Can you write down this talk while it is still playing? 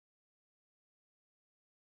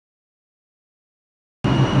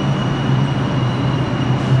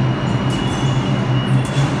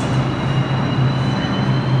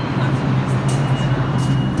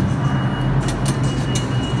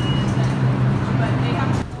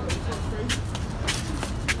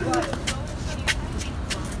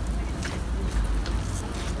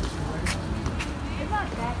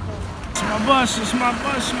bus. It's my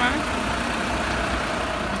bus, man.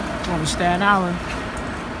 Going to Staten Island.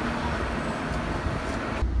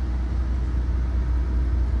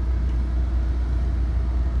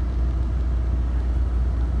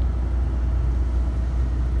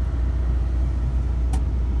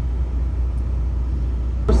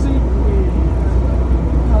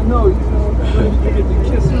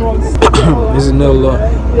 There's another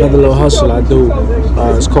little hustle I do.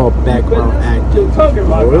 It's called background acting.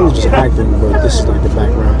 Well, really just acting, but this is like the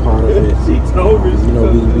background part of it. You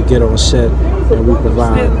know, we get on set and we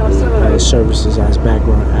provide services as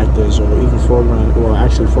background actors, or even foreground. Well,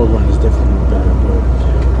 actually, foreground is different, but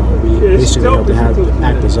we basically have to have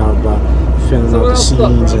actors out by filling out the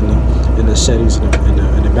scenes and the settings and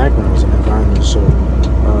the backgrounds and environments. So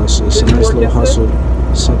it's a nice little hustle.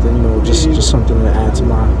 Something, you know, just something to add to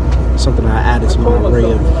my, something I added to my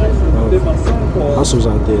array of hustles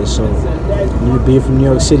out there. So, being from New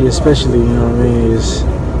York City, especially, you know what I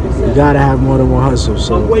mean, you gotta have more than one hustle.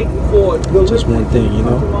 So, just one thing, you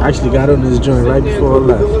know. I actually got on this joint right before I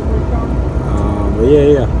left. But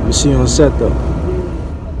yeah, we'll see you on set though.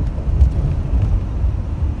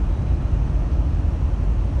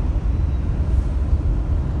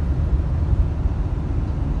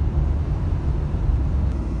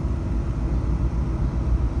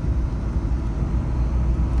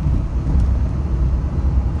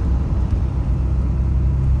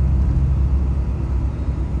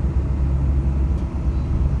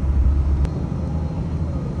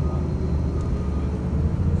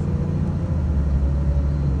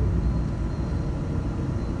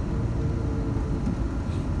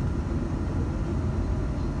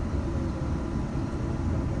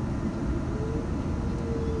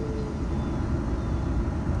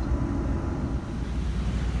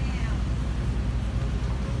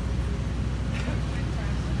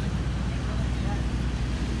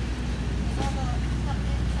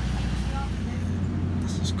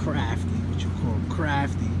 Crafty, what you call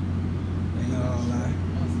crafty, and all that.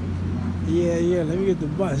 Yeah, let me get the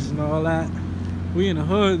bus and all that. We in the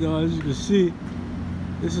hood though, as you can see.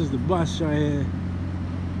 This is the bus right here.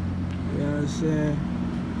 You know what I'm saying?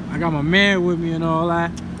 I got my man with me and all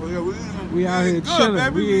that. Oh, yeah, we out here chilling.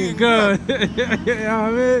 Baby. We eating good. You know what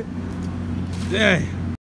I mean? Yeah.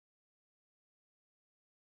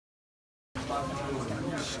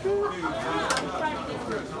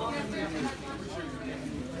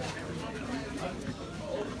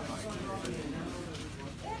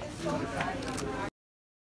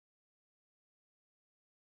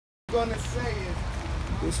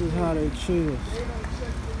 This is how they treat us.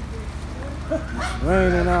 It's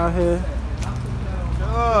raining out here.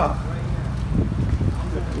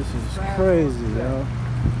 This is crazy, yo.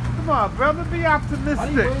 Come on, brother, be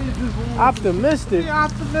optimistic. Optimistic? Be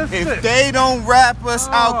optimistic. If they don't wrap us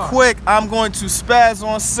out quick, I'm going to spaz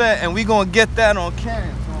on set, and we gonna get that on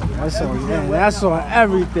camera. That's on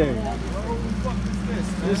everything.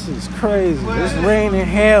 This is crazy. It's rain and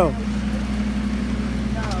hail.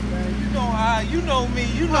 You know me,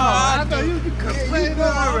 you know I know you can complain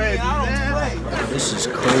already, man. This is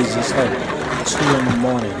crazy. It's like 2 in the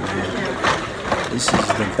morning, man. This is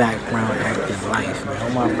the background acting life, man. All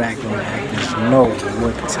my background actors know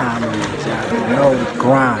what time it is. They know the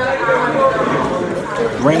grind.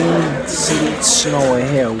 Rain, sleet, snow, and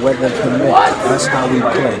hail, weather permit. That's how we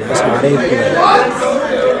play. That's how they play.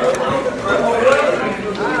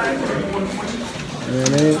 You know what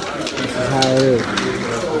I mean? This is how it is.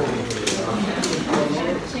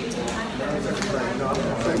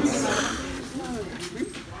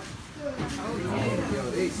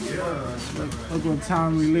 Look what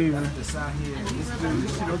time we leaving. Look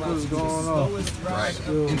what's going on. Right.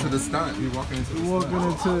 Into the stunt. We're walking into the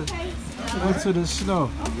into the snow.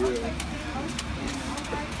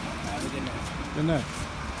 Good night.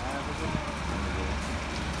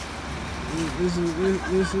 This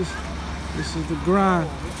is the grind.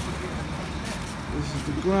 This is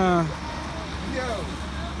the grind.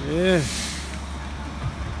 Yeah.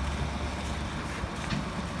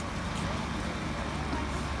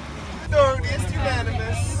 It's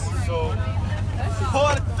unanimous. So,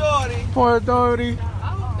 Port Authority. Port Authority.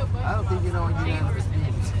 I don't think you know what unanimous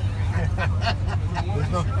means.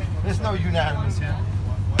 there's no unanimous here.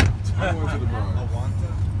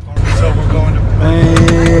 So we're going to.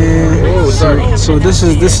 Man, so this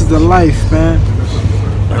is the life, man.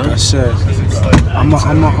 Like I said, I'm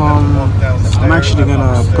actually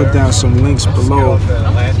gonna put down some links below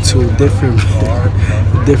to different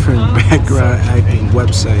background acting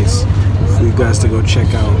websites for you guys to go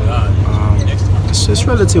check out. It's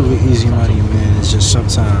relatively easy money, man. It's just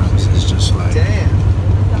sometimes it's just like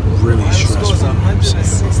really stressful. You know what I'm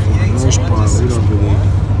saying? For the most part, we don't really.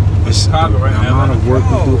 It's the amount of work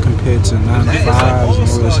we do compared to 9 to 5s and all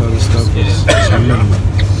this other stuff is minimal.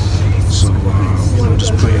 So, you know,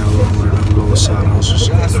 just play out on a little side hustle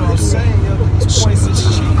so we can do some of the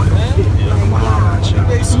time. I'm gonna holler at y'all.